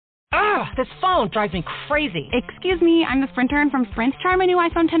Ugh, this phone drives me crazy. Excuse me, I'm the Sprint intern from Sprint. Try my new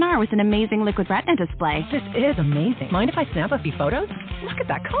iPhone XR with an amazing liquid retina display. This is amazing. Mind if I snap a few photos? Look at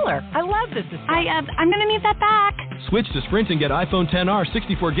that color. I love this display. I'm going to need that back. Switch to Sprint and get iPhone XR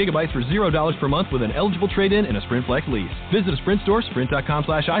 64 gigabytes for $0 per month with an eligible trade-in and a Sprint Flex lease. Visit a Sprint store,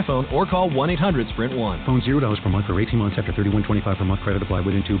 sprint.com/iPhone, or call 1-800-SPRINT1. Phone $0 per month for 18 months after $31.25 per month. Credit applied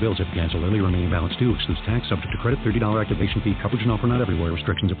within 2 bills. If cancel early, remaining balance due. Excludes tax, subject to credit, $30 activation fee. Coverage and offer not everywhere.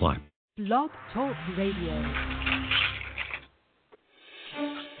 Restrictions apply. Blog Talk Radio.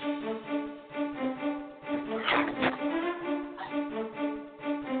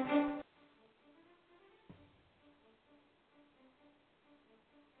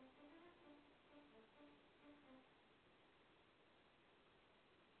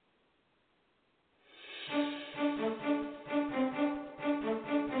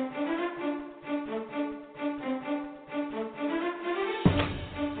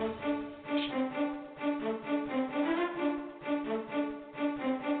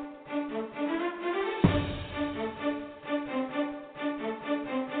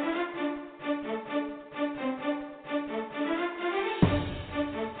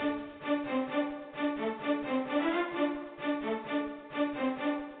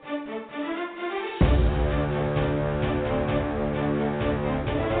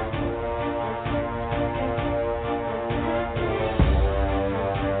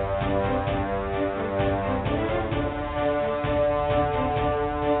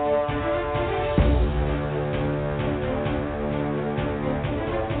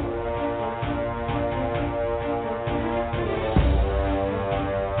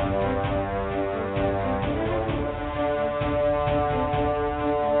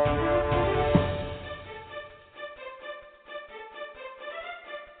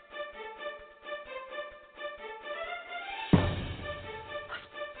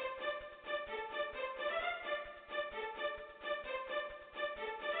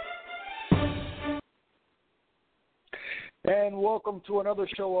 And welcome to another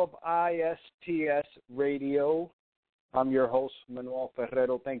show of ISPS Radio. I'm your host, Manuel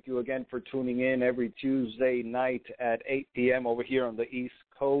Ferrero. Thank you again for tuning in every Tuesday night at 8 p.m. over here on the East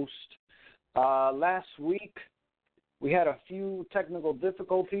Coast. Last week, we had a few technical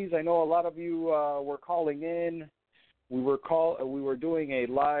difficulties. I know a lot of you were calling in. We were doing a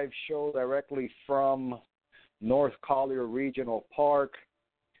live show directly from North Collier Regional Park.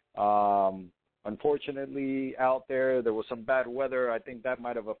 Unfortunately, out there was some bad weather. I think that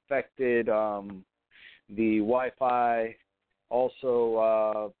might have affected the Wi-Fi. Also,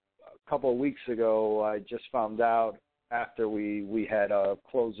 a couple of weeks ago, I just found out after we had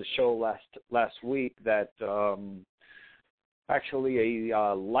closed the show last week that actually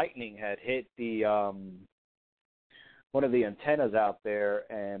a lightning had hit the one of the antennas out there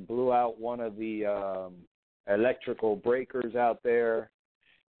and blew out one of the electrical breakers out there.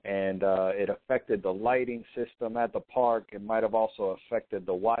 And it affected the lighting system at the park. It might have also affected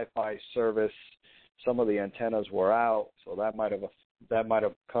the Wi-Fi service. Some of the antennas were out, so that might have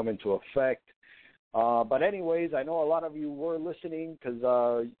come into effect. But anyways, I know a lot of you were listening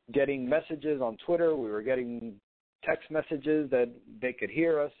because getting messages on Twitter, we were getting text messages that they could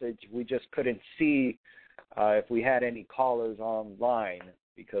hear us. We just couldn't see if we had any callers online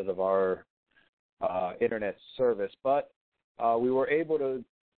because of our internet service. But we were able to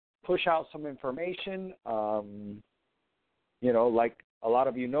push out some information. Like a lot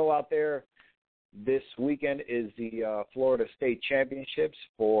of you know out there, this weekend is the Florida State Championships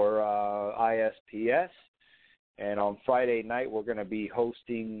for ISPS. And on Friday night, we're going to be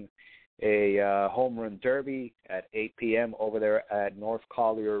hosting a home run derby at 8 p.m. over there at North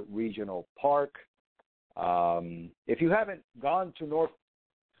Collier Regional Park. If you haven't gone to North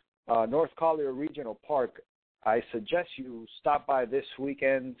Collier Regional Park, I suggest you stop by this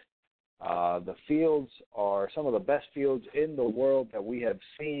weekend. The fields are some of the best fields in the world that we have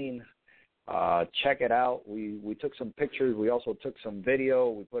seen. Check it out. We took some pictures. We also took some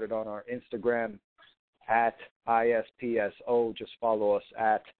video. We put it on our Instagram at ISPSO. Just follow us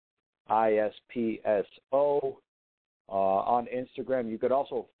at ISPSO on Instagram. You could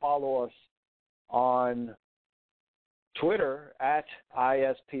also follow us on Twitter at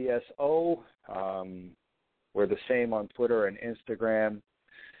ISPSO. We're the same on Twitter and Instagram.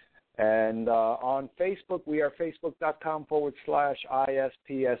 And on Facebook, we are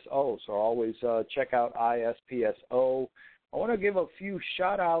facebook.com/ISPSO. So always check out ISPSO. I want to give a few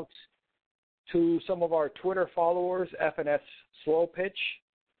shout-outs to some of our Twitter followers, FNS Slow Pitch.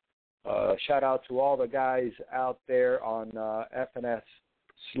 Shout-out to all the guys out there on FNS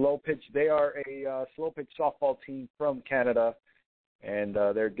Slow Pitch. They are a slow pitch softball team from Canada. and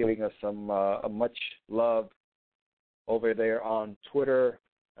they're giving us some much love over there on Twitter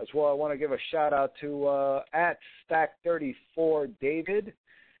as well. I want to give a shout out to at Stack34David,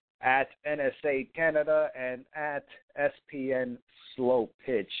 at NSA Canada, and at SPN Slow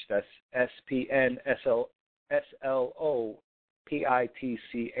Pitch. That's SPN SLOPITCH.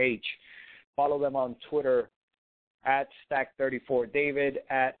 Follow them on Twitter at Stack34David,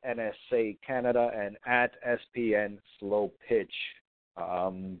 at NSA Canada, and at SPN Slow Pitch.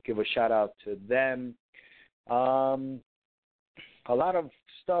 Give a shout out to them. A lot of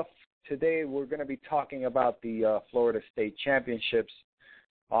stuff today. We're going to be talking about the Florida State Championships.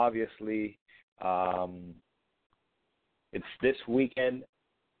 Obviously, it's this weekend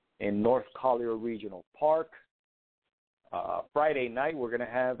in North Collier Regional Park. Friday night, we're going to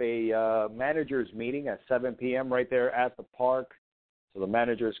have a managers meeting at 7 p.m. right there at the park, so the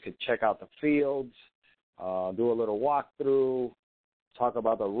managers could check out the fields, do a little walkthrough, talk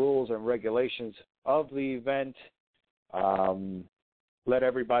about the rules and regulations of the event, let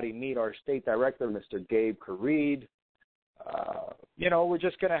everybody meet our state director, Mr. Gabe Kareed. We're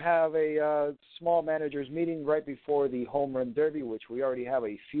just going to have a small managers meeting right before the Home Run Derby, which we already have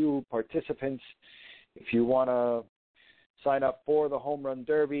a few participants. If you want to sign up for the Home Run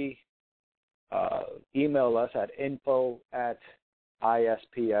Derby, email us at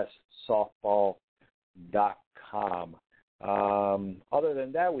info@ispssoftball.com. Other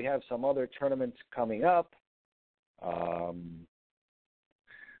than that, we have some other tournaments coming up.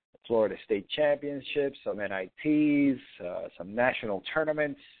 Florida State Championships, some NITs, some national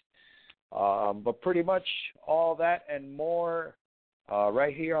tournaments, but pretty much all that and more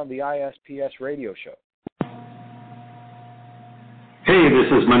right here on the ISPS radio show. Hey,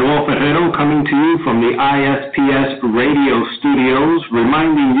 this is Manuel Ferrero coming to you from the ISPS radio studios,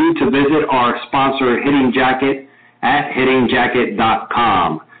 reminding you to visit our sponsor, Hitting Jacket, at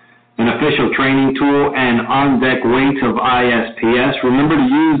hittingjacket.com. An official training tool and on-deck weights of ISPS. Remember to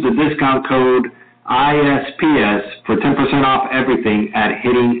use the discount code ISPS for 10% off everything at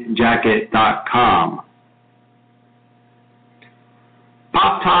hittingjacket.com.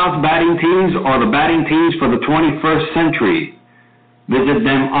 Pop Toss batting tees are the batting tees for the 21st century. Visit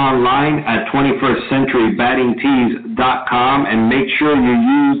them online at 21stcenturybattingtees.com and make sure you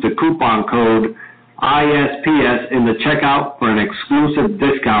use the coupon code ISPS in the checkout for an exclusive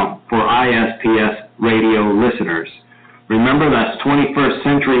discount for ISPS radio listeners. Remember, that's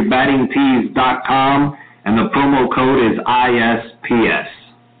 21stcenturybattingtees.com and the promo code is ISPS.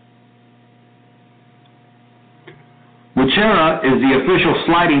 Muchera is the official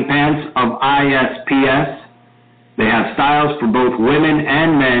sliding pants of ISPS. They have styles for both women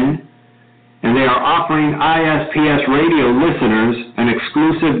and men, and they are offering ISPS radio listeners an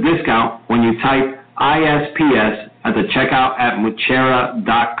exclusive discount when you type ISPS at the checkout at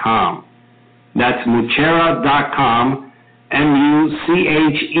Muchera.com. That's Muchera.com,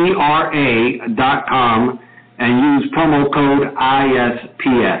 Muchera.com, and use promo code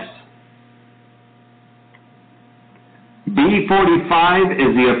ISPS. B45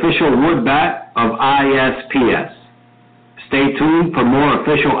 is the official wood bat of ISPS. Stay tuned for more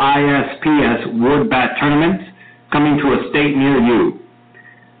official ISPS wood bat tournaments coming to a state near you.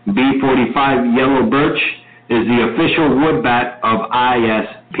 B45 Yellow Birch is the official wood bat of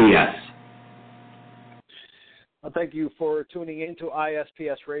ISPS. Well, thank you for tuning in to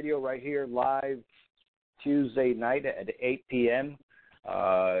ISPS Radio right here live Tuesday night at 8 p.m.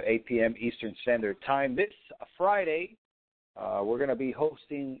 8 p.m. Eastern Standard Time. This Friday, we're going to be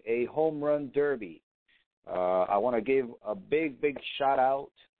hosting a home run derby. I want to give a big shout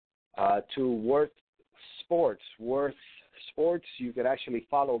out to Worth Sports. Worth Sports, you could actually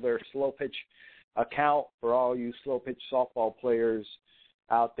follow their slow pitch account for all you slow pitch softball players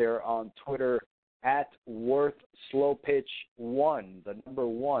out there on Twitter at Worth Slow Pitch 1, the number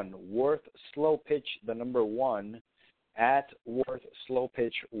 1, Worth Slow Pitch, the number 1, at Worth Slow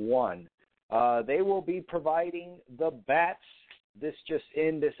Pitch 1. They will be providing the bats. This just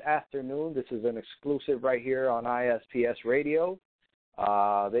in this afternoon. This is an exclusive right here on ISPS Radio.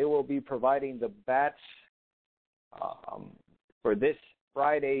 They will be providing the bats for this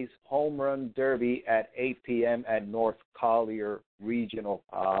Friday's Home Run Derby at 8 p.m. at North Collier Regional.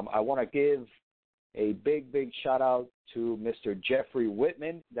 I want to give a big shout out to Mr. Jeffrey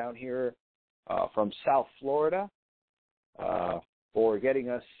Whitman down here from South Florida for getting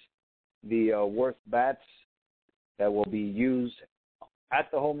us the Worth bats that will be used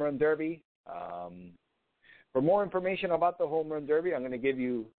at the Home Run Derby. For more information about the Home Run Derby, I'm going to give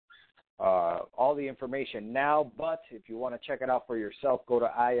you all the information now, but if you want to check it out for yourself, go to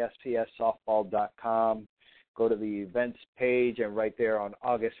ispssoftball.com go to the events page, and right there on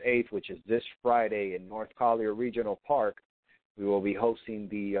August 8th, which is this Friday in North Collier Regional Park, we will be hosting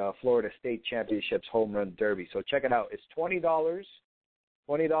the Florida State Championships Home Run Derby. So check it out. It's $20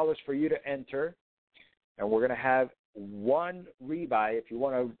 for you to enter, and we're going to have one rebuy. If you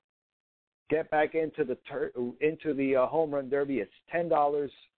want to get back into the Home Run Derby, it's $10,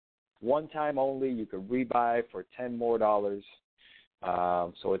 one time only. You can rebuy for $10 more.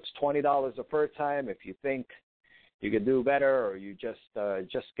 So it's $20 the first time. If you think you could do better, or you just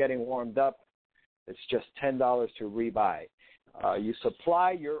getting warmed up, it's just $10 to rebuy. You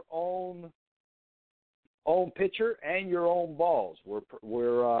supply your own pitcher and your own balls.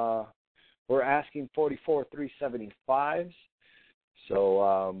 We're asking 44 375s.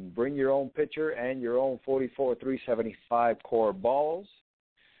 So bring your own pitcher and your own 44 375 core balls.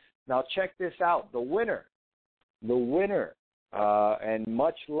 Now check this out. The winner, and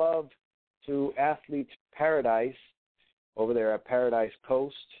much love to Athletes Paradise over there at Paradise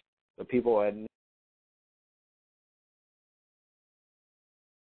Coast. The people at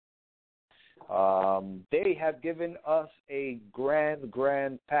they have given us a grand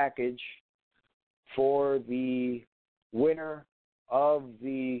package for the winner of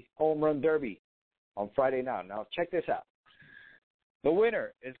the Home Run Derby on Friday night. Now, check this out. The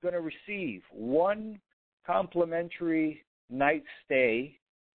winner is going to receive one complimentary night stay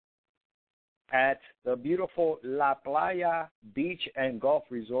at the beautiful La Playa Beach and Golf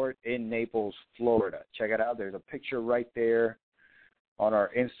Resort in Naples, Florida. Check it out. There's a picture right there on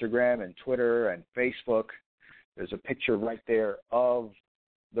our Instagram and Twitter and Facebook. There's a picture right there of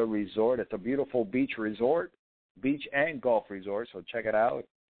the resort. It's a beautiful beach resort, beach and golf resort, so check it out.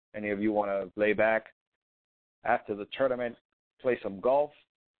 Any of you want to lay back after the tournament, play some golf.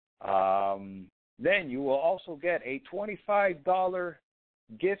 Then you will also get a $25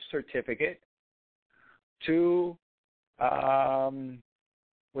 gift certificate to,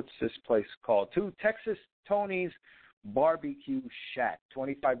 what's this place called? To Texas Tony's Barbecue Shack.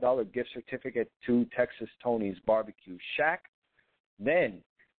 $25 gift certificate to Texas Tony's Barbecue Shack. Then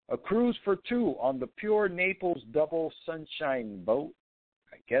a cruise for two on the Pure Naples Double Sunshine Boat.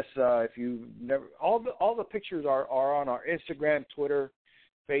 I guess if you never, all the pictures are on our Instagram, Twitter,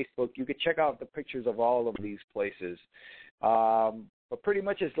 Facebook. You can check out the pictures of all of these places. But pretty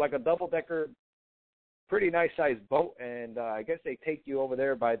much it's like a double-decker, pretty nice-sized boat, and I guess they take you over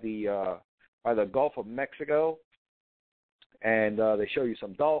there by the Gulf of Mexico, and they show you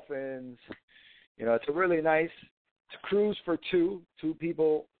some dolphins. You know, it's a really nice cruise for two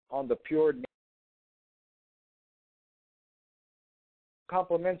people on the Pure.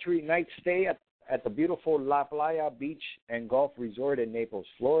 Complimentary night stay at the beautiful La Playa Beach and Golf Resort in Naples,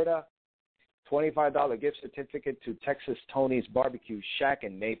 Florida. $25 gift certificate to Texas Tony's Barbecue Shack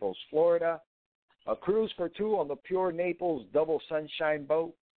in Naples, Florida. A cruise for two on the Pure Naples Double Sunshine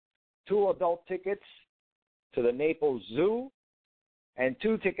Boat. 2 adult tickets to the Naples Zoo. And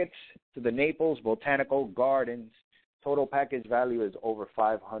 2 tickets to the Naples Botanical Gardens. Total package value is over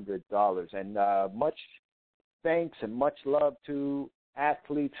 $500. And much thanks and much love to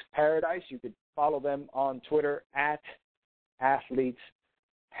Athletes Paradise. You could follow them on Twitter at Athletes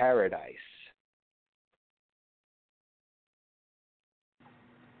Paradise.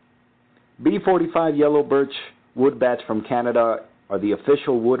 B45 Yellow Birch wood bats from Canada are the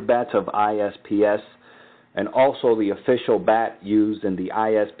official wood bats of ISPS and also the official bat used in the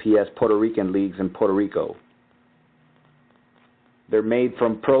ISPS Puerto Rican leagues in Puerto Rico. They're made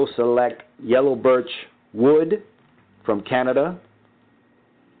from Pro Select Yellow Birch wood from Canada.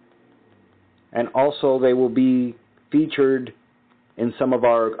 And also they will be featured in some of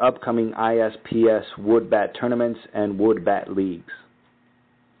our upcoming ISPS wood bat tournaments and wood bat leagues.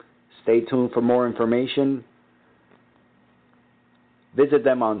 Stay tuned for more information. Visit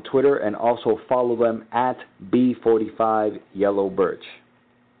them on Twitter and also follow them at B45 Yellow Birch.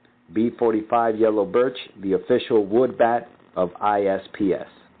 B45 Yellow Birch, the official wood bat of ISPS.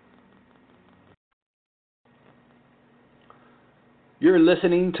 You're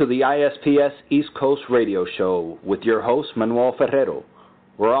listening to the ISPS East Coast Radio Show with your host, Manuel Ferrero.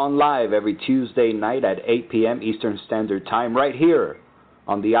 We're on live every Tuesday night at 8 p.m. Eastern Standard Time right here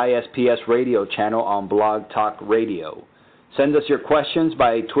on the ISPS radio channel on Blog Talk Radio. Send us your questions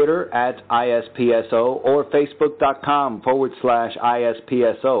by Twitter at ISPSO or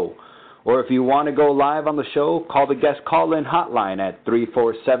Facebook.com/ISPSO. Or if you want to go live on the show, call the guest call-in hotline at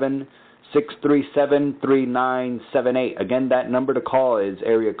 347-637-3978. Again, that number to call is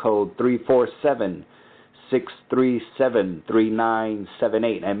area code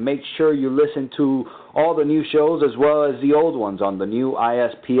 347-637-3978. And make sure you listen to all the new shows as well as the old ones on the new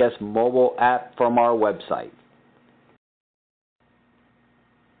ISPS mobile app from our website.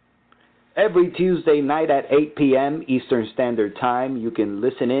 Every Tuesday night at 8 p.m. Eastern Standard Time, you can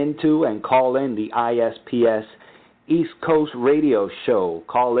listen in to and call in the ISPS East Coast Radio Show.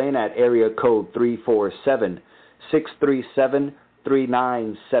 Call in at area code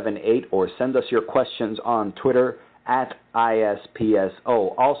 347-637-3978 or send us your questions on Twitter at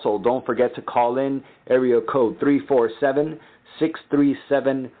ISPSO. Also, don't forget to call in area code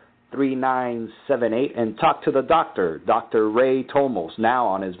 347-637-3978 and talk to the doctor, Dr. Ray Tomos, now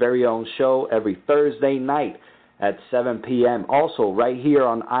on his very own show every Thursday night at 7 p.m. Also, right here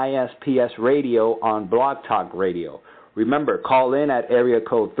on ISPS Radio on Blog Talk Radio. Remember, call in at area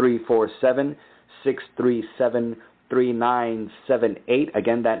code 347-637-3978.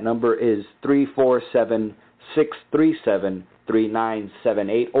 Again, that number is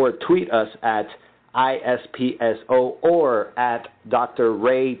 347-637-3978. Or tweet us at ISPSO or at Dr.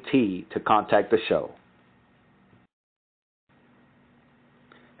 Ray T to contact the show.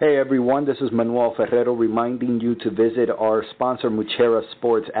 Hey everyone, this is Manuel Ferrero reminding you to visit our sponsor Muchera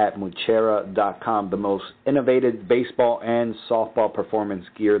Sports at Muchera.com, the most innovative baseball and softball performance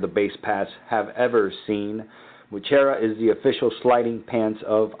gear the Base Pass have ever seen. Muchera is the official sliding pants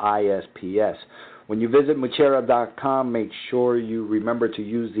of ISPS. When you visit Muchera.com, make sure you remember to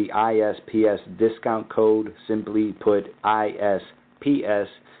use the ISPS discount code, simply put ISPS,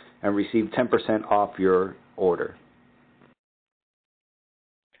 and receive 10% off your order.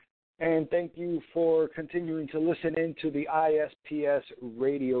 And thank you for continuing to listen in to the ISPS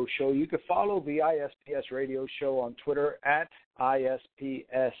Radio Show. You can follow the ISPS Radio Show on Twitter at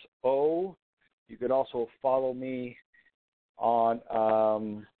ISPSO. You could also follow me on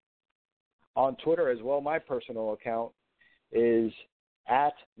Twitter as well. My personal account is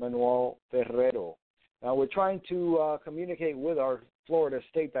at Manuel Ferrero. Now, we're trying to communicate with our Florida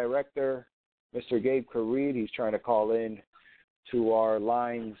State Director, Mr. Gabe Kareed. He's trying to call in to our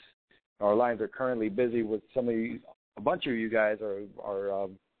lines. Our lines are currently busy with some of you. A bunch of you guys are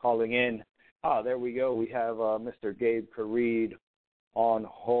calling in. There we go. We have Mr. Gabe Kareed on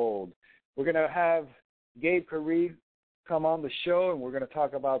hold. We're going to have Gabe Kareed come on the show, and we're going to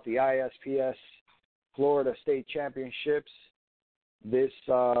talk about the ISPS Florida State Championships this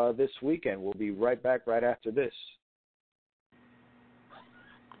weekend. We'll be right back right after this.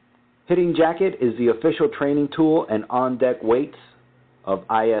 Hitting Jacket is the official training tool and on-deck weights of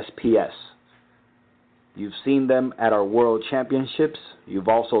ISPS. You've seen them at our World Championships. You've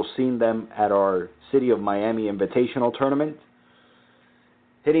also seen them at our City of Miami Invitational Tournament.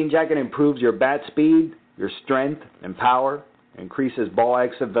 Hitting Jacket improves your bat speed, your strength and power, increases ball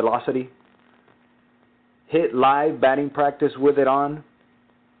exit velocity. Hit live batting practice with it on.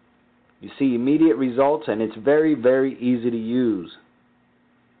 You see immediate results, and it's very, very easy to use.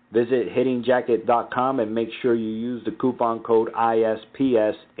 Visit hittingjacket.com and make sure you use the coupon code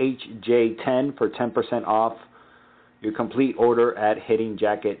ISPSHJ10 for 10% off your complete order at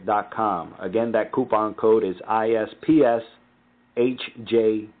hittingjacket.com. Again, that coupon code is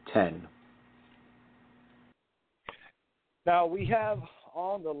ISPSHJ10. Now, we have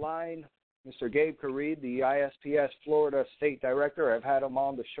on the line Mr. Gabe Kareed, the ISPS Florida State Director. I've had him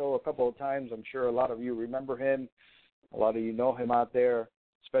on the show a couple of times. I'm sure a lot of you remember him. A lot of you know him out there,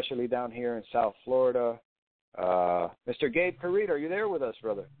 especially down here in South Florida. Mr. Gabe Kareed, are you there with us,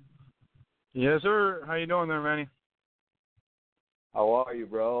 brother? Yes, sir. How you doing there, Manny? How are you,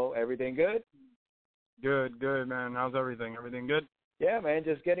 bro? Everything good? Good, man. How's everything? Everything good? Yeah, man.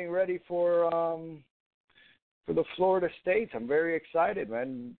 Just getting ready for the Florida States. I'm very excited,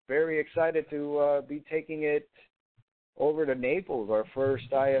 man. Very excited to be taking it over to Naples, our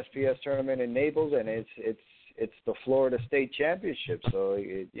first ISPS tournament in Naples, and it's the Florida State Championship. So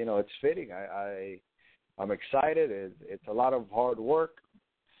it's fitting. I'm excited. It's a lot of hard work,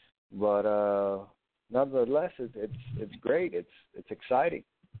 but nonetheless, it's great. It's exciting.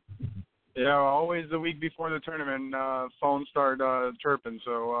 Yeah, always the week before the tournament, phones start chirping.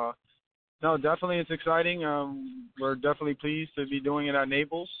 So, no, definitely it's exciting. We're definitely pleased to be doing it at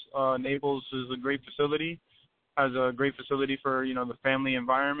Naples. Naples is a great facility, has a great facility for, the family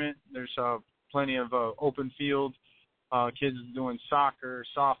environment. There's plenty of open field, kids doing soccer,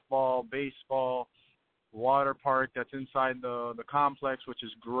 softball, baseball, water park that's inside the complex, which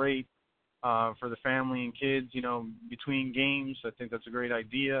is great for the family and kids, between games. I think that's a great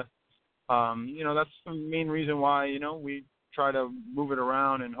idea. That's the main reason why, we try to move it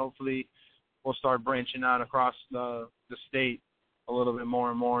around, and hopefully we'll start branching out across the state a little bit more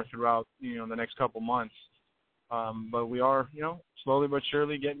and more throughout, the next couple months. But we are, slowly but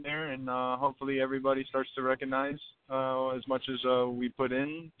surely getting there, and hopefully everybody starts to recognize as much as we put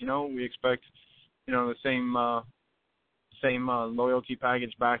in. We expect, the same loyalty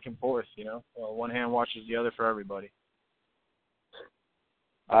package back and forth. One hand washes the other for everybody.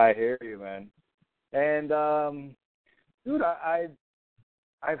 I hear you, man. And dude,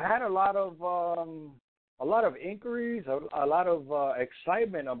 I've had a lot of inquiries, a lot of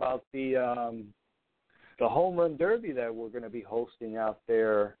excitement about the Home Run Derby that we're going to be hosting out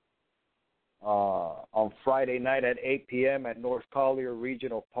there on Friday night at 8 p.m. at North Collier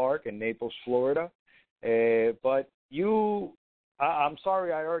Regional Park in Naples, Florida. But I'm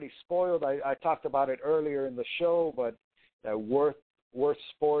sorry I already spoiled. I talked about it earlier in the show, but Worth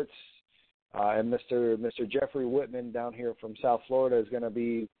Sports and Mr. Jeffrey Whitman down here from South Florida is going to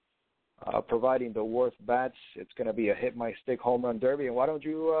be providing the Worth bats. It's going to be a Hit My Stick Home Run Derby. And why don't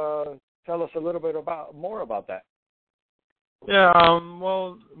you tell us a little bit more about that? Yeah,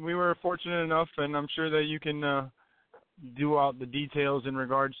 well, we were fortunate enough, and I'm sure that you can do out the details in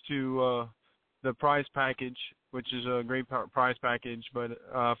regards to the prize package, which is a great prize package. But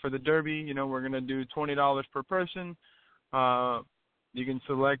for the Derby, we're going to do $20 per person. You can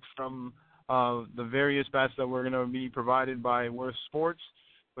select from the various bats that we're going to be provided by Worth Sports,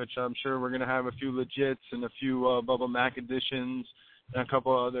 which I'm sure we're going to have a few legits and a few Bubba Mac editions and a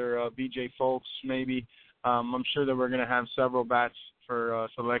couple other BJ Folks maybe. I'm sure that we're going to have several bats for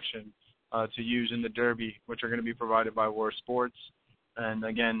selection to use in the Derby, which are going to be provided by Worth Sports. And,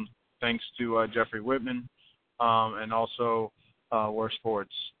 again, thanks to Jeffrey Whitman and also Worth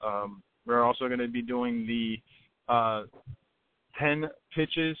Sports. We're also going to be doing the 10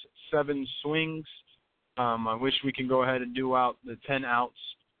 pitches, 7 swings. I wish we could go ahead and do out the 10 outs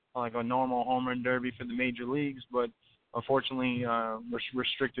like a normal home run derby for the major leagues, but unfortunately we're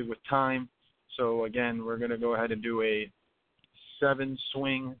restricted with time. So, again, we're going to go ahead and do a 7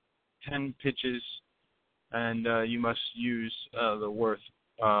 swing, 10 pitches, and you must use the Worth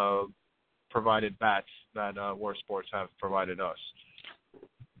provided bats that Worth Sports have provided us.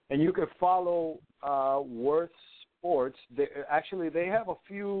 And you can follow Worth Sports. They have a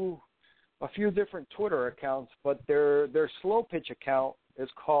few different Twitter accounts, but their slow pitch account is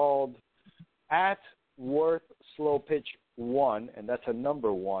called @WorthSlowPitch1, and that's a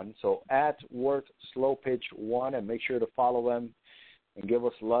number 1. So @WorthSlowPitch1, and make sure to follow them and give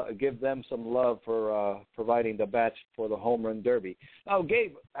them some love for providing the bats for the Home Run Derby. Now,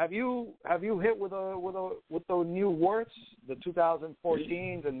 Gabe, have you hit with the new Worths, the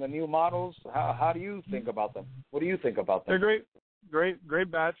 2014s and the new models? How do you think about them? What do you think about them? They're great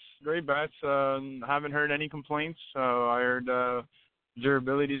bats. Great bats. Haven't heard any complaints. I heard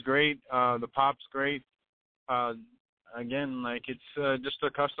durability is great. The pop's great. Again, like it's just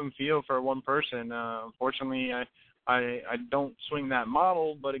a custom feel for one person. Unfortunately, I don't swing that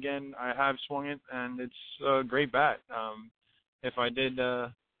model, but again, I have swung it, and it's a great bat. If I did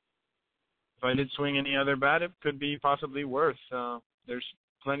swing any other bat, it could be possibly Worth. There's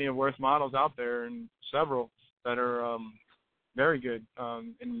plenty of Worth models out there, and several that are very good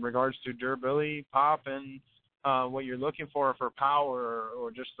in regards to durability, pop, and what you're looking for power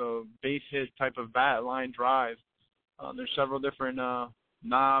or just a base hit type of bat, line drive. There's several different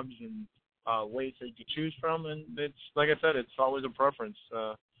knobs and weights that you can choose from, and it's like I said, it's always a preference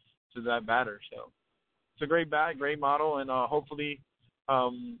to that batter. So it's a great bat, great model, and hopefully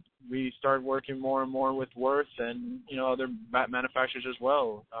we start working more and more with Worth and other bat manufacturers as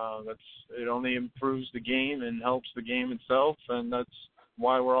well. It only improves the game and helps the game itself, and that's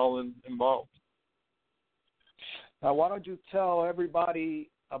why we're all involved. Now, why don't you tell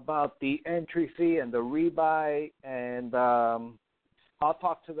everybody about the entry fee and the rebuy, and I'll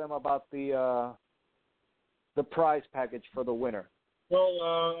talk to them about the prize package for the winner.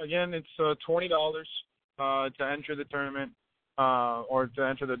 Well, again, it's $20 to enter the tournament or to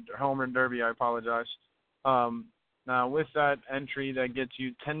enter the Home Run Derby. I apologize. Now, with that entry, that gets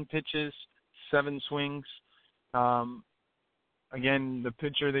you 10 pitches, 7 swings. Again, the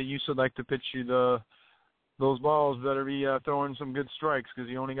pitcher that you select to pitch you those balls better be throwing some good strikes because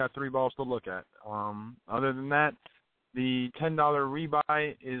you only got 3 balls to look at. Other than that, the $10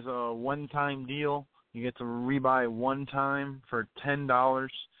 rebuy is a one-time deal. You get to rebuy one time for $10,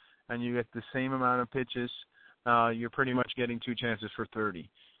 and you get the same amount of pitches. You're pretty much getting 2 chances for 30.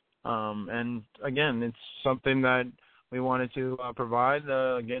 And, again, it's something that we wanted to provide.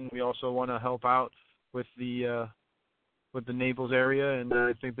 Again, we also want to help out with the Naples area, and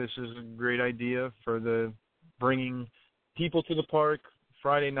I think this is a great idea for bringing people to the park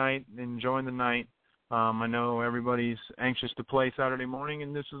Friday night, enjoying the night. I know everybody's anxious to play Saturday morning,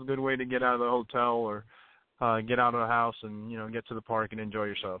 and this is a good way to get out of the hotel or get out of the house and get to the park and enjoy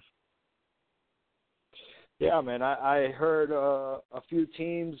yourself. Yeah, man. I heard a few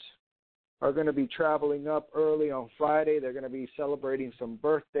teams are going to be traveling up early on Friday. They're going to be celebrating some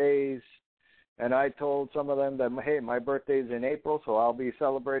birthdays. And I told some of them that, hey, my birthday's in April, so I'll be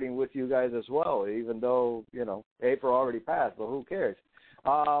celebrating with you guys as well, even though, April already passed, but who cares?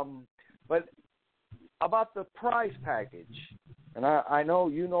 But about the prize package, and I know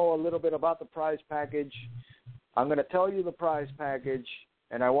you know a little bit about the prize package. I'm going to tell you the prize package,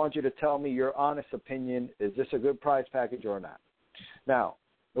 and I want you to tell me your honest opinion. Is this a good prize package or not? Now,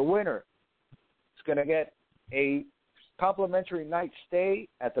 the winner is going to get a complimentary night stay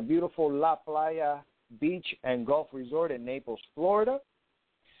at the beautiful La Playa Beach and Golf Resort in Naples, Florida.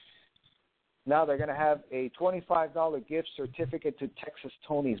 Now they're going to have a $25 gift certificate to Texas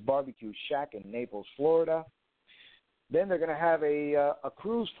Tony's Barbecue Shack in Naples, Florida. Then they're going to have a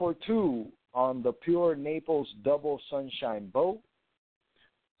cruise for two on the Pure Naples Double Sunshine Boat,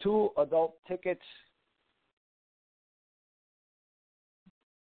 2 adult tickets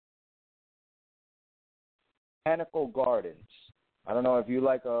Botanical Gardens. I don't know if you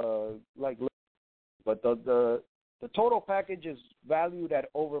like, but the total package is valued at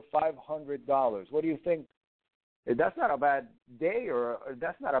over $500. What do you think? That's not a bad day, or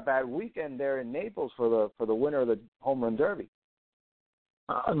that's not a bad weekend there in Naples for the winner of the Home Run Derby.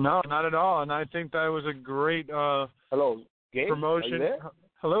 No, not at all. And I think that was a great hello, Gabe? promotion. Are you there?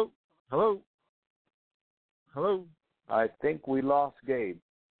 Hello. I think we lost Gabe.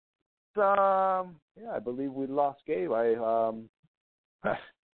 I believe we lost Gabe.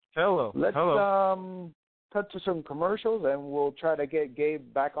 Hello. Let's cut to some commercials, and we'll try to get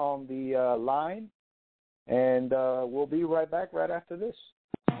Gabe back on the line, and we'll be right back right after this.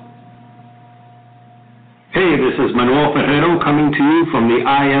 Hey, this is Manuel Ferrero coming to you from the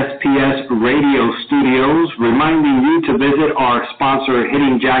ISPS radio studios, reminding you to visit our sponsor,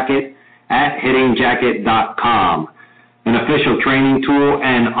 Hitting Jacket, at hittingjacket.com. An official training tool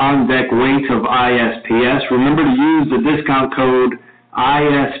and on-deck weights of ISPS. Remember to use the discount code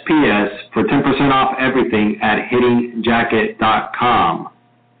ISPS for 10% off everything at hittingjacket.com.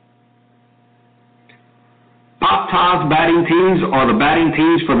 Pop Toss batting tees are the batting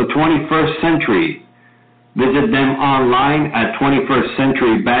tees for the 21st century. Visit them online at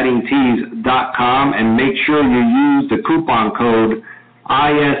 21stcenturybattingtees.com and make sure you use the coupon code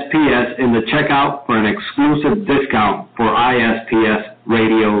ISPS in the checkout for an exclusive discount for ISPS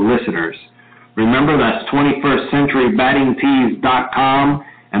radio listeners. Remember, that's 21stcenturybattingtees.com,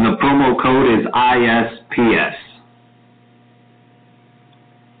 and the promo code is ISPS.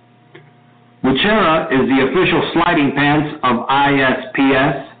 Muchera is the official sliding pants of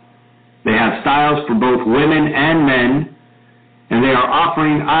ISPS. They have styles for both women and men, and they are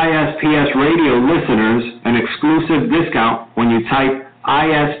offering ISPS radio listeners an exclusive discount when you type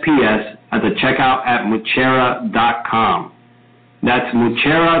ISPS at the checkout at Muchera.com. That's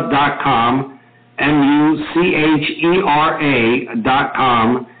Muchera.com,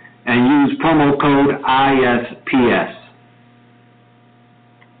 Muchera.com, and use promo code ISPS.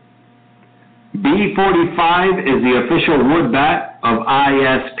 B45 is the official wood bat of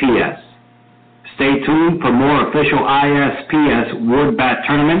ISPS. Stay tuned for more official ISPS wood bat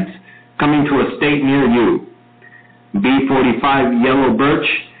tournaments coming to a state near you. B45 Yellow Birch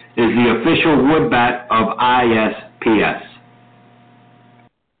is the official wood bat of ISPS.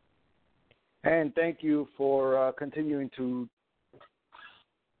 And thank you for continuing to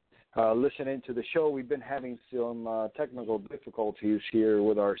listen into the show. We've been having some technical difficulties here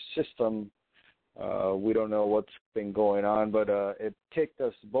with our system. We don't know what's been going on, but it kicked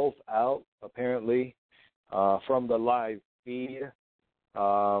us both out, apparently, from the live feed.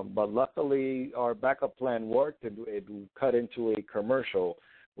 But luckily, our backup plan worked, and it cut into a commercial.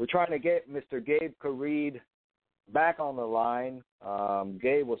 We're trying to get Mr. Gabe Kareed back on the line.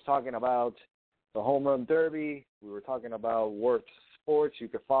 Gabe was talking about the Home Run Derby. We were talking about Worth Sports. You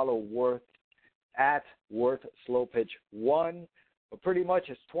can follow Worth at Worth Slow Pitch 1. But pretty much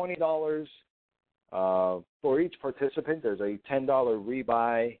it's $20 for each participant. There's a $10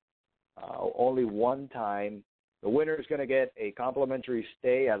 rebuy, only one time. The winner is going to get a complimentary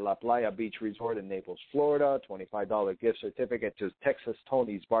stay at La Playa Beach Resort in Naples, Florida, $25 gift certificate to Texas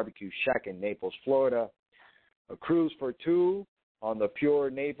Tony's Barbecue Shack in Naples, Florida, a cruise for two on the Pure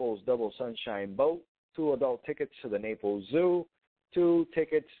Naples Double Sunshine Boat, 2 adult tickets to the Naples Zoo, 2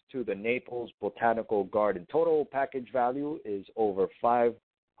 tickets to the Naples Botanical Garden. Total package value is over $500.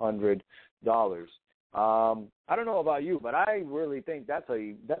 I don't know about you, but I really think that's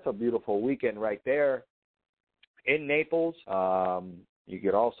a beautiful weekend right there in Naples. You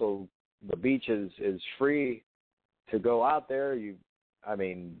could also, the beach is free to go out there. You're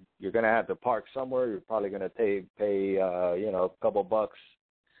going to have to park somewhere. You're probably going to pay a couple bucks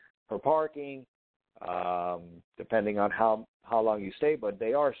for parking, depending on how long you stay. But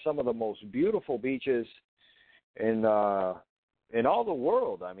they are some of the most beautiful beaches in all the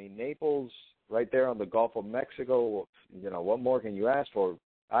world. I mean, Naples, right there on the Gulf of Mexico. What more can you ask for?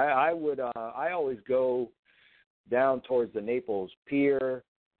 I always go down towards the Naples Pier,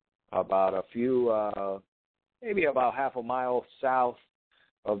 about a few, maybe about half a mile south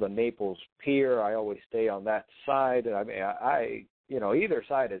of the Naples Pier. I always stay on that side. I mean, either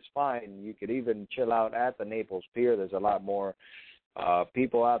side is fine. You could even chill out at the Naples Pier. There's a lot more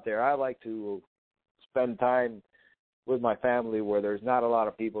people out there. I like to spend time with my family where there's not a lot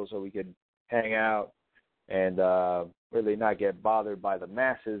of people, so we could hang out and really not get bothered by the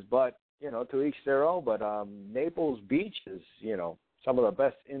masses. But, to each their own. But Naples Beach is, some of the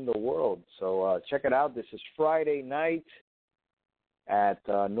best in the world. So check it out. This is Friday night at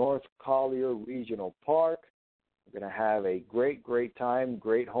North Collier Regional Park. We're going to have a great, great time,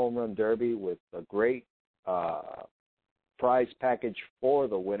 great home run derby with a great prize package for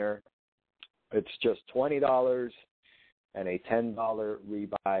the winner. It's just $20 and a $10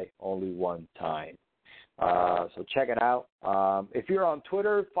 rebuy only one time. So check it out. If you're on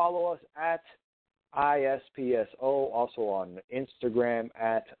Twitter, follow us at ISPSO, also on Instagram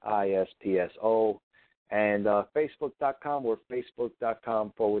at ISPSO, and Facebook.com, we're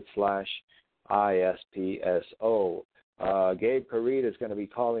Facebook.com/ISPSO. Gabe Kareed is going to be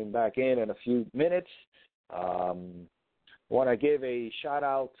calling back in a few minutes. I want to give a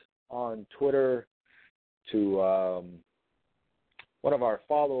shout-out on Twitter to one of our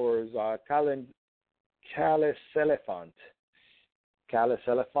followers, Calice Elephant. Calice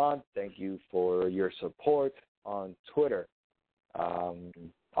Elephant, thank you for your support on Twitter.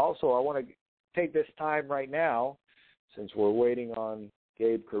 Also, I want to take this time right now, since we're waiting on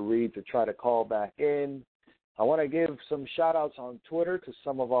Gabe Kareed to try to call back in. I want to give some shout-outs on Twitter to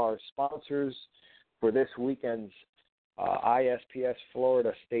some of our sponsors for this weekend's ISPS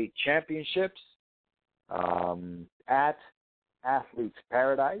Florida State Championships at Athletes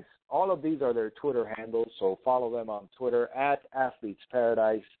Paradise. All of these are their Twitter handles, so follow them on Twitter at Athletes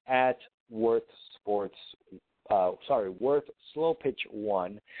Paradise, at Worth Slow Pitch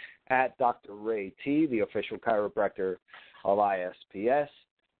 1, at Dr. Ray T, the official chiropractor of ISPS.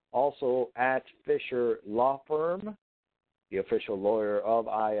 Also at Fisher Law Firm, the official lawyer of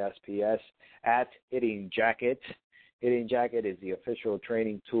ISPS, at Hitting Jacket. Hitting Jacket is the official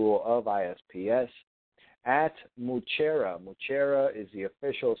training tool of ISPS. At Muchera. Muchera is the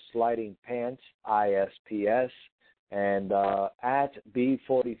official sliding pants, ISPS. And at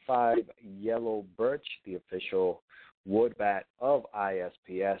B45 Yellow Birch, the official wood bat of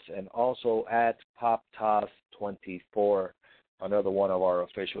ISPS. And also at Pop Toss 24, another one of our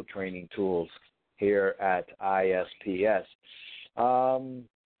official training tools here at ISPS.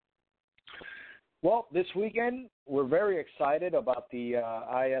 Well, this weekend, we're very excited about the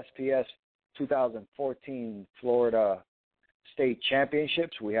ISPS 2014 Florida State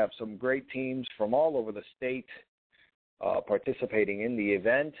Championships. We have some great teams from all over the state participating in the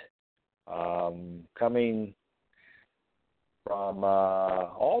event, coming from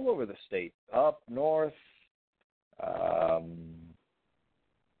all over the state, up north,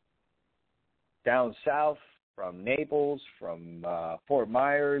 down south, from Naples, from Fort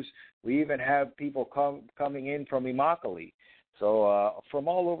Myers. We even have people coming in from Immokalee. So from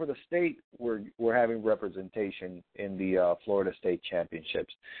all over the state, we're having representation in the Florida State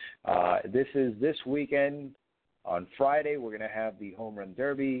Championships. This is this weekend. On Friday, we're going to have the Home Run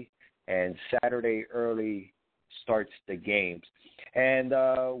Derby, and Saturday early starts the games. And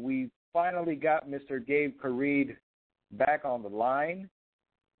we finally got Mr. Gabe Kareed back on the line.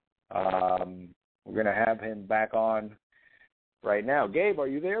 We're going to have him back on right now. Gabe, are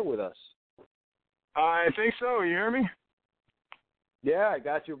you there with us? I think so. You hear me? Yeah, I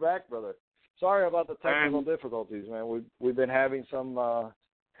got you back, brother. Sorry about the technical difficulties, man. We've been having some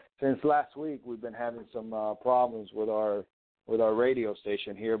since last week. We've been having some problems with our radio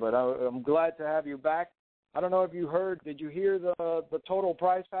station here, but I'm glad to have you back. I don't know if you heard. Did you hear the total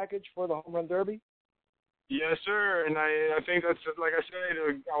prize package for the Home Run Derby? Yes, sir. And I think that's, like I said,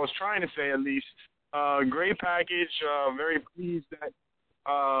 I was trying to say at least, great package. Very pleased that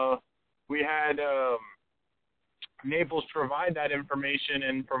we had Naples provide that information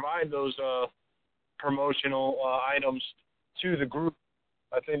and provide those promotional items to the group.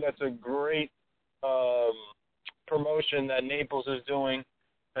 I think that's a great promotion that Naples is doing,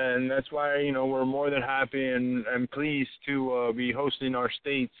 and that's why, we're more than happy and pleased to be hosting our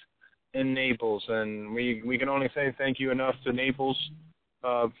states in Naples. And we can only say thank you enough to Naples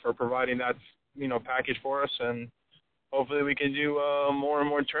for providing that, package for us. And hopefully we can do more and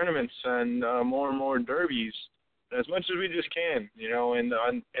more tournaments and more and more derbies, as much as we just can. You know, in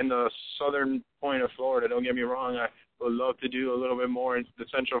the southern point of Florida. Don't get me wrong. I would love to do a little bit more in the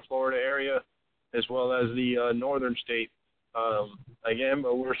Central Florida area, as well as the northern state. Again,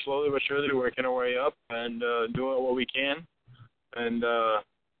 but we're slowly but surely working our way up and doing what we can. And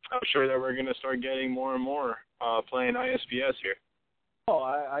I'm sure that we're going to start getting more and more playing ISPS here. Oh,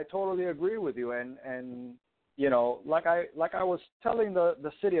 I totally agree with you. And you know, like I was telling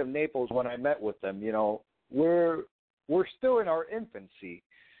the city of Naples when I met with them, you know, we're still in our infancy.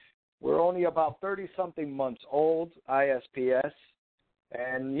 We're only about 30-something months old, ISPS.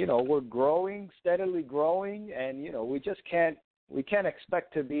 And, you know, we're growing, steadily growing, and, you know, we can't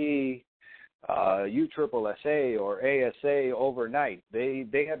expect to be USSSA or ASA overnight.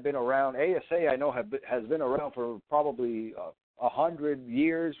 They have been around. ASA, I know, has been around for probably 100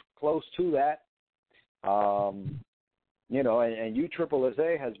 years, close to that. You know, and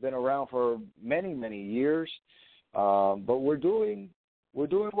USSSA has been around for many, many years. But we're doing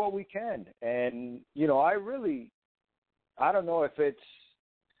what we can. And, you know, I don't know if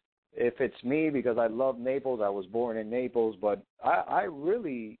it's me because I love Naples. I was born in Naples, but I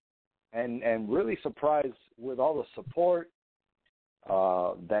really and really surprised with all the support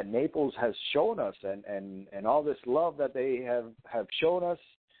that Naples has shown us and all this love that they have shown us.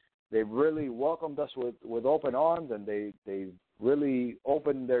 They've really welcomed us with open arms, and they really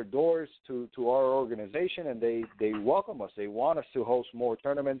opened their doors to our organization, and they welcome us. They want us to host more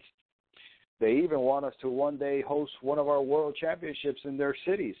tournaments. They even want us to one day host one of our world championships in their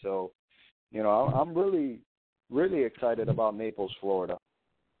city. So, you know, I'm really, really excited about Naples, Florida.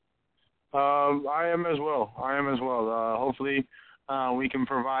 I am as well. Hopefully we can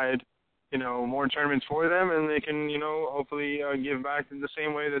provide, you know, more tournaments for them, and they can, you know, hopefully give back in the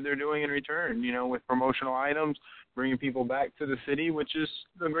same way that they're doing in return, you know, with promotional items, bringing people back to the city, which is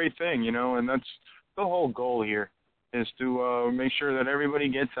a great thing, you know, and that's the whole goal here. Is to make sure that everybody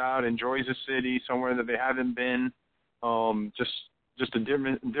gets out, enjoys the city, somewhere that they haven't been, just a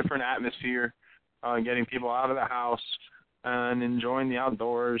different atmosphere, getting people out of the house and enjoying the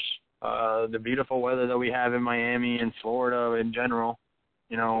outdoors, the beautiful weather that we have in Miami and Florida in general,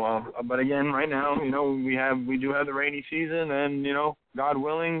 you know. But again, right now, you know, we do have the rainy season, and, you know, God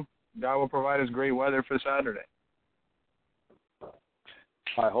willing, God will provide us great weather for Saturday.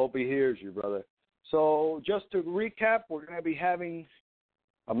 I hope he hears you, brother. So just to recap, we're going to be having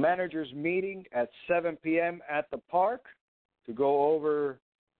a managers meeting at 7 p.m. at the park to go over,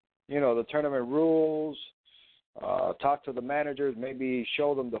 you know, the tournament rules, talk to the managers, maybe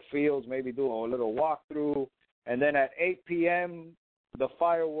show them the fields, maybe do a little walkthrough. And then at 8 p.m., the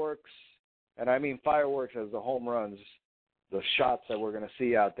fireworks, and I mean fireworks as the home runs, the shots that we're going to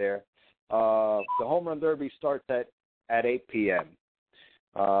see out there. The home run derby starts at 8 p.m.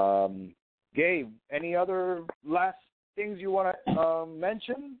 Gabe, any other last things you want to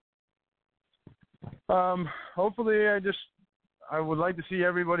mention? Hopefully, I would like to see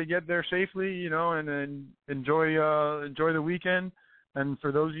everybody get there safely, you know, and enjoy the weekend. And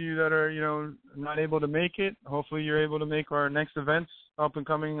for those of you that are, you know, not able to make it, hopefully you're able to make our next events, up and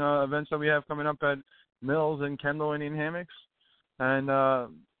coming events that we have coming up at Mills and Kendall Indian Hammocks. And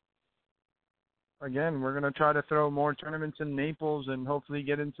again, we're going to try to throw more tournaments in Naples and hopefully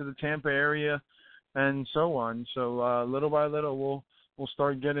get into the Tampa area and so on. So little by little, we'll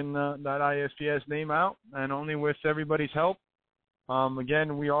start getting that ISPS name out, and only with everybody's help.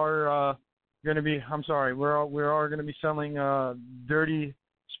 Again, we are going to be. We are going to be selling dirty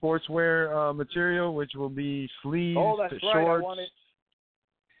sportswear material, which will be sleeves, shorts. Right.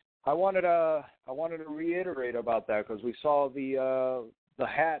 I wanted to reiterate about that because we saw the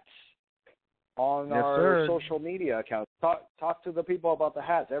hats on our social media accounts. Talk to the people about the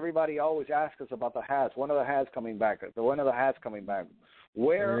hats. Everybody always asks us about the hats. When are the hats coming back?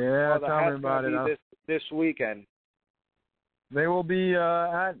 Where are the hats going to be this weekend? They will be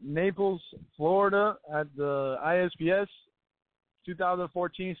at Naples, Florida, at the ISPS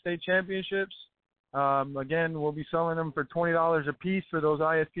 2014 State Championships. Again, we'll be selling them for $20 a piece for those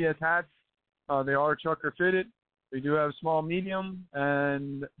ISPS hats. They are trucker fitted. We do have small, medium,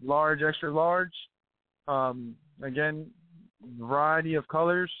 and large, extra large. Again, variety of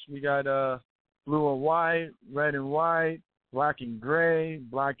colors. We got blue and white, red and white, black and gray,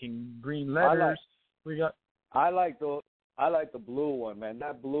 black and green letters. I like the blue one, man.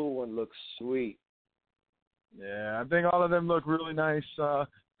 That blue one looks sweet. Yeah, I think all of them look really nice.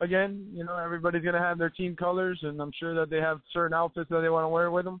 Again, you know, everybody's going to have their team colors, and I'm sure that they have certain outfits that they want to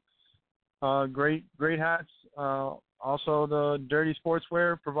wear with them. Great hats. Also, the Dirty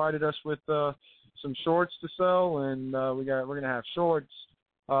Sportswear provided us with some shorts to sell, and we're gonna have shorts,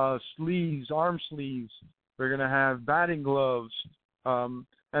 sleeves, arm sleeves. We're gonna have batting gloves, and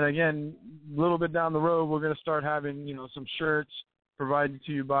again, a little bit down the road, we're gonna start having some shirts provided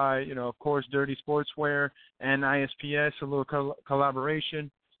to you by of course Dirty Sportswear and ISPS, a little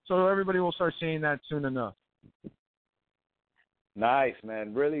collaboration. So everybody will start seeing that soon enough. Nice,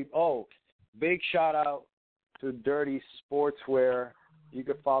 man. Really. Oh, big shout out to Dirty Sportswear. You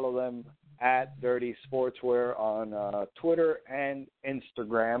can follow them at Dirty Sportswear on Twitter and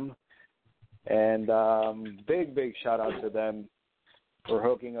Instagram. And big shout out to them for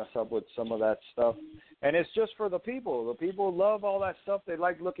hooking us up with some of that stuff. And it's just for the people. The people love all that stuff. They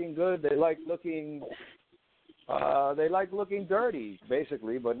like looking good. They like looking dirty,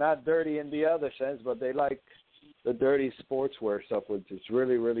 basically, but not dirty in the other sense. But they like the Dirty Sportswear stuff, which is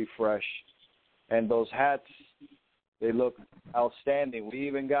really, really fresh. And those hats, they look outstanding. We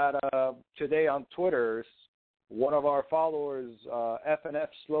even got today on Twitter, one of our followers, F&F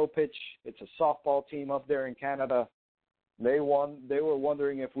Slow Pitch. It's a softball team up there in Canada. They were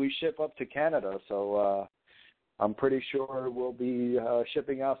wondering if we ship up to Canada, so I'm pretty sure we'll be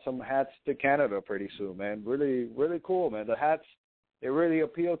shipping out some hats to Canada pretty soon, man. Really, really cool, man. The hats, they really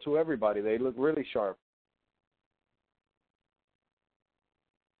appeal to everybody. They look really sharp.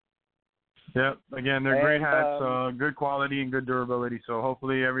 Yeah, again, they're great hats, good quality and good durability. So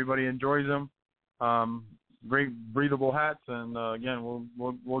hopefully everybody enjoys them. Great breathable hats, and again,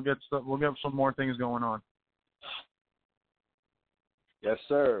 we'll get some more things going on. Yes,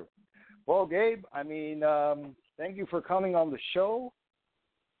 sir. Well, Gabe, I mean, thank you for coming on the show.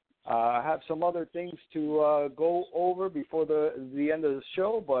 I have some other things to go over before the end of the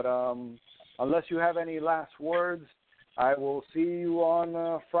show, but unless you have any last words, I will see you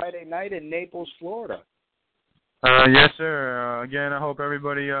on Friday night in Naples, Florida. Yes, sir. Again, I hope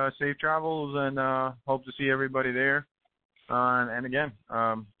everybody safe travels, and hope to see everybody there. And again,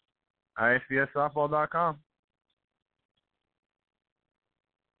 ISPSsoftball.com.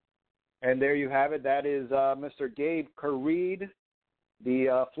 And there you have it. That is Mr. Gabe Kareed,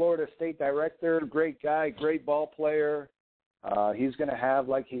 the Florida State Director. Great guy, great ball player. He's going to have,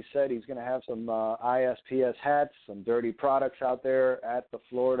 like he said, he's going to have some ISPS hats, some dirty products out there at the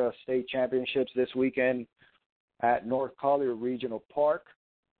Florida State Championships this weekend at North Collier Regional Park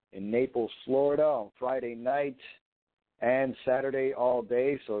in Naples, Florida on Friday night and Saturday all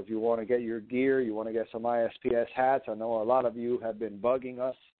day. So if you want to get your gear, you want to get some ISPS hats, I know a lot of you have been bugging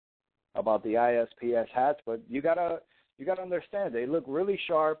us about the ISPS hats, but you gotta understand, they look really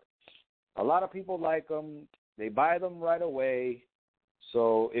sharp. A lot of people like them. They buy them right away.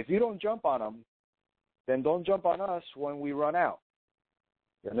 So if you don't jump on them, then don't jump on us when we run out.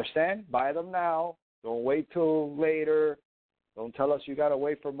 You understand? Buy them now. Don't wait till later. Don't tell us you got to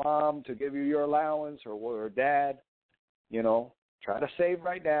wait for mom to give you your allowance or dad. Try to save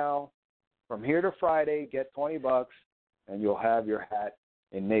right now. From here to Friday, get $20, and you'll have your hat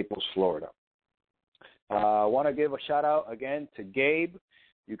in Naples, Florida. I want to give a shout-out again to Gabe.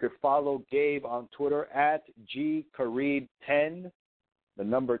 You could follow Gabe on Twitter at GKareed10, the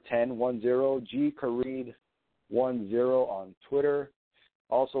number 10, 10, GKareed10 on Twitter.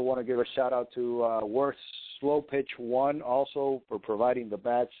 Also want to give a shout-out to Worth Slow Pitch 1 also for providing the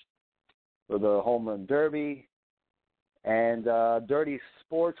bats for the Home Run Derby. And Dirty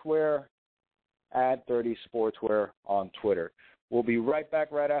Sportswear at Dirty Sportswear on Twitter. We'll be right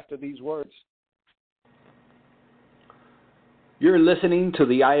back right after these words. You're listening to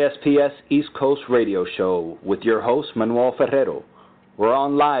the ISPS East Coast Radio Show with your host, Manuel Ferrero. We're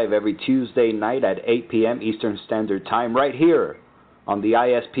on live every Tuesday night at 8 p.m. Eastern Standard Time right here on the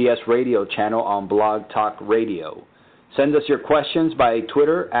ISPS radio channel on Blog Talk Radio. Send us your questions by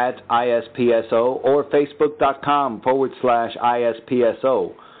Twitter at ISPSO or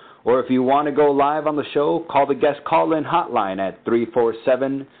Facebook.com/ISPSO. Or if you want to go live on the show, call the guest call-in hotline at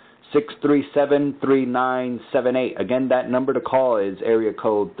 347-637-3978. Again, that number to call is area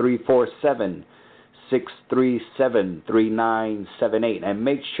code 347-637-3978. And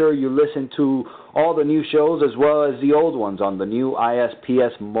make sure you listen to all the new shows as well as the old ones on the new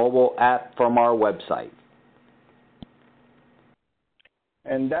ISPS mobile app from our website.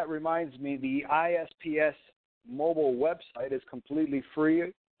 And that reminds me, the ISPS mobile website is completely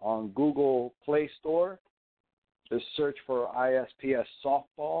free on Google Play Store. Just search for ISPS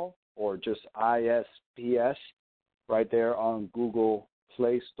Softball or just ISPS right there on Google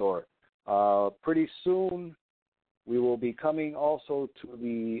Play Store. Pretty soon, we will be coming also to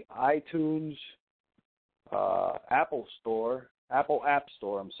the iTunes Apple App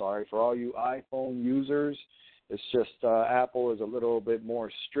Store, for all you iPhone users. It's just Apple is a little bit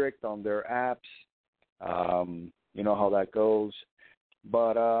more strict on their apps You know how that goes.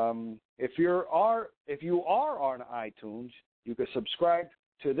 But if you are on iTunes, you can subscribe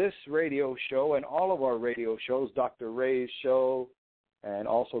to this radio show and all of our radio shows, Dr. Ray's show, and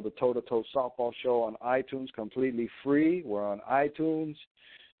also the Toe to Toe Softball Show on iTunes, completely free. We're on iTunes.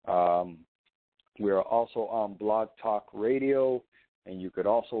 We are also on Blog Talk Radio, and you could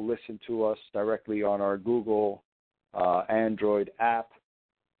also listen to us directly on our Google Android app.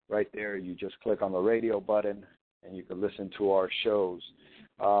 Right there, you just click on the radio button, and you can listen to our shows.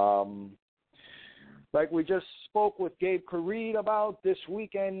 Like we just spoke with Gabe Careed about, this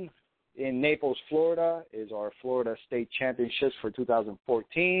weekend in Naples, Florida, is our Florida State Championships for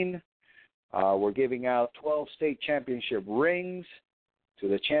 2014. We're giving out 12 state championship rings to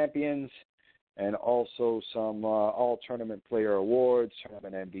the champions, and also some all-tournament player awards,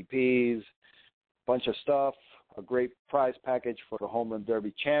 tournament MVPs, bunch of stuff, a great prize package for the Home Run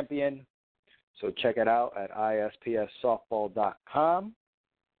Derby champion. So check it out at ispssoftball.com.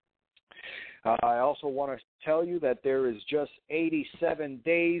 I also want to tell you that there is just 87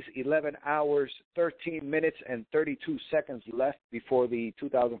 days, 11 hours, 13 minutes, and 32 seconds left before the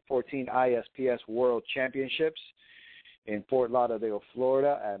 2014 ISPS World Championships in Fort Lauderdale,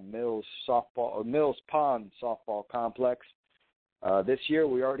 Florida at Mills Pond Softball Complex. This year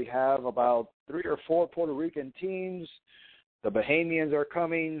we already have about 3 or 4 Puerto Rican teams. The Bahamians are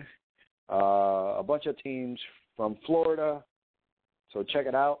coming, a bunch of teams from Florida. So check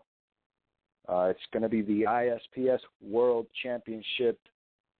it out. It's going to be the ISPS World Championship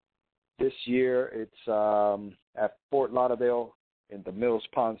this year. It's at Fort Lauderdale in the Mills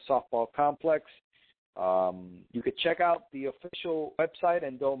Pond Softball Complex. You could check out the official website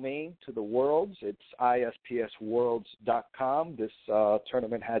and domain to the Worlds. It's ispsworlds.com. This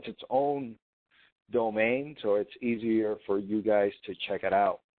tournament has its own domain, so it's easier for you guys to check it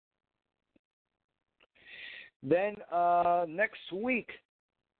out. Then next week,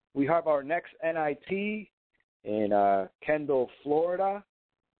 we have our next NIT in Kendall, Florida.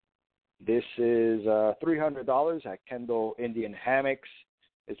 This is $300 at Kendall Indian Hammocks.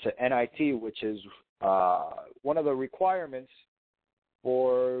 It's an NIT, which is one of the requirements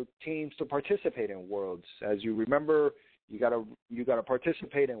for teams to participate in Worlds. As you remember, you gotta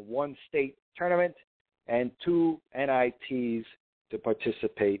participate in one state tournament and 2 NITs to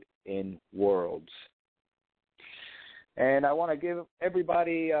participate in Worlds. And I want to give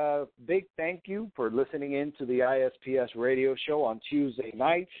everybody a big thank you for listening in to the ISPS radio show on Tuesday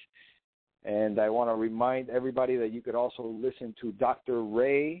nights. And I want to remind everybody that you could also listen to Dr.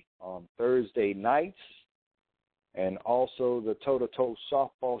 Ray on Thursday nights, and also the Toe to Toe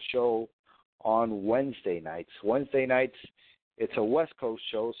Softball Show on Wednesday nights. Wednesday nights, it's a West Coast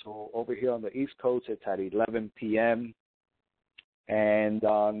show, so over here on the East Coast, it's at 11 p.m. And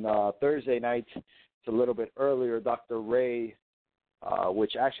on Thursday nights, it's a little bit earlier. Dr. Ray,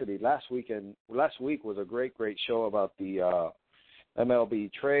 which actually last week was a great show about the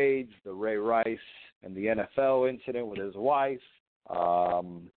MLB trades, the Ray Rice and the NFL incident with his wife.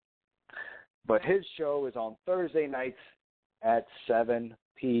 But his show is on Thursday nights at 7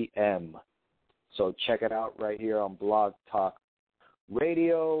 p.m. So check it out right here on Blog Talk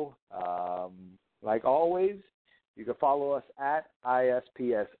Radio. Like always, you can follow us at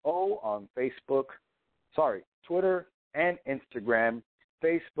ISPSO on Facebook. Twitter and Instagram.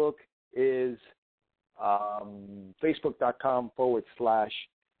 Facebook is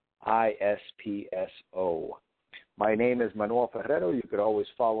facebook.com/ISPSO. My name is Manuel Ferrero. You could always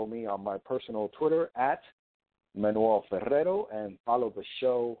follow me on my personal Twitter at Manuel Ferrero, and follow the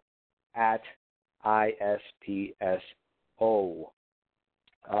show at ISPSO.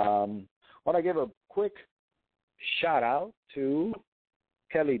 Want to give a quick shout out to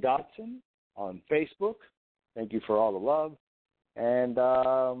Kelly Dodson on Facebook. Thank you for all the love. And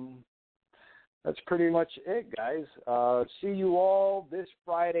that's pretty much it, guys. See you all this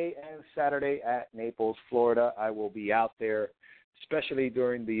Friday and Saturday at Naples, Florida. I will be out there, especially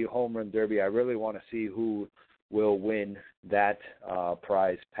during the Home Run Derby. I really want to see who will win that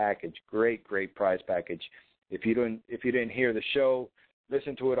prize package. Great prize package. If you didn't hear the show,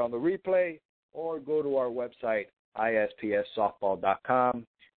 listen to it on the replay, or go to our website, ispssoftball.com.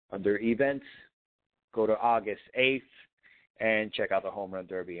 Under events, go to August 8th and check out the Home Run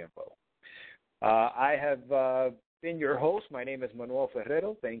Derby info. I have been your host. My name is Manuel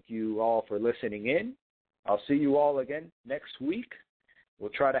Ferrero. Thank you all for listening in. I'll see you all again next week.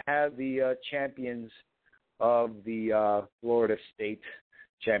 We'll try to have the champions of the Florida State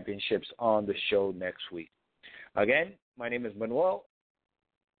Championships on the show next week. Again, my name is Manuel.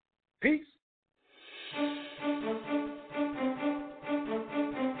 Peace.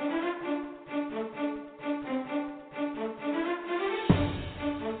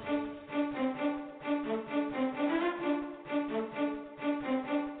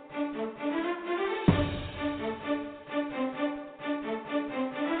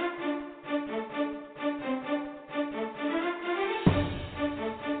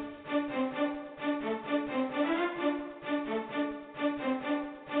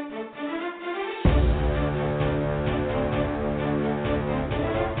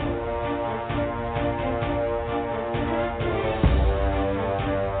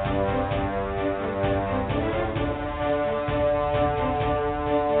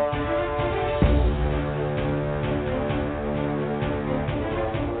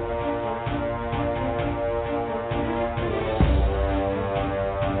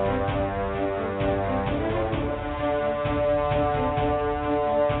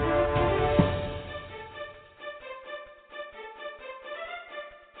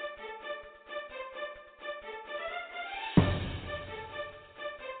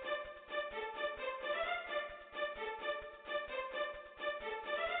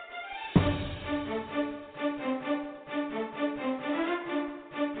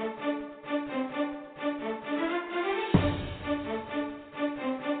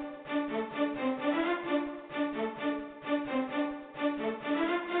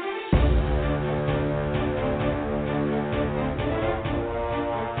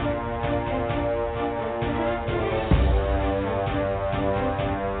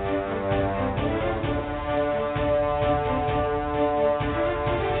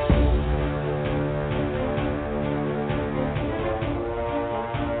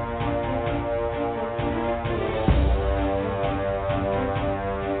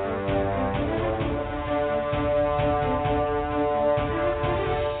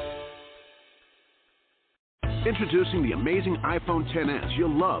 Introducing the amazing iPhone XS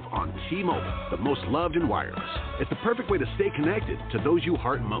you'll love on T-Mobile, the most loved in wireless. It's the perfect way to stay connected to those you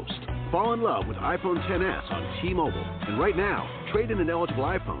heart most. Fall in love with iPhone XS on T-Mobile. And right now, trade in an eligible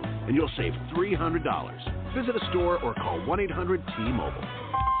iPhone and you'll save $300. Visit a store or call 1-800-T-Mobile.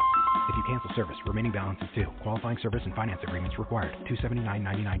 If you cancel service, remaining balance is due. Qualifying service and finance agreements required.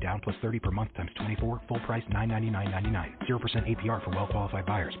 $279.99 down plus 30 per month times 24. Full price $999.99. 0% APR for well-qualified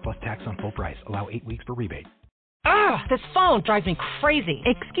buyers plus tax on full price. Allow 8 weeks for rebate. Ugh, this phone drives me crazy.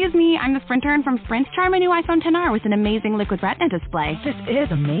 Excuse me, I'm the Sprint intern from Sprint. Try my new iPhone XR with an amazing liquid retina display. This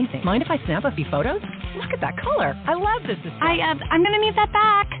is amazing. Mind if I snap a few photos? Look at that color. I love this display. I'm going to need that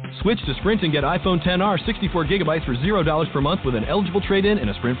back. Switch to Sprint and get iPhone XR 64 gigabytes for $0 per month with an eligible trade-in and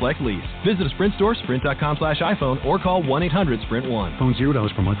a Sprint Flex lease. Visit a Sprint store, sprint.com/iPhone, or call 1-800-SPRINT1. Phone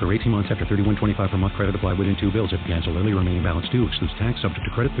 $0 per month for 18 months after $31.25 per month. Credit applied within 2 bills. If cancel early, remaining balance due. Excludes tax. Subject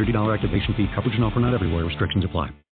to credit. $30 activation fee. Coverage and offer not everywhere. Restrictions apply.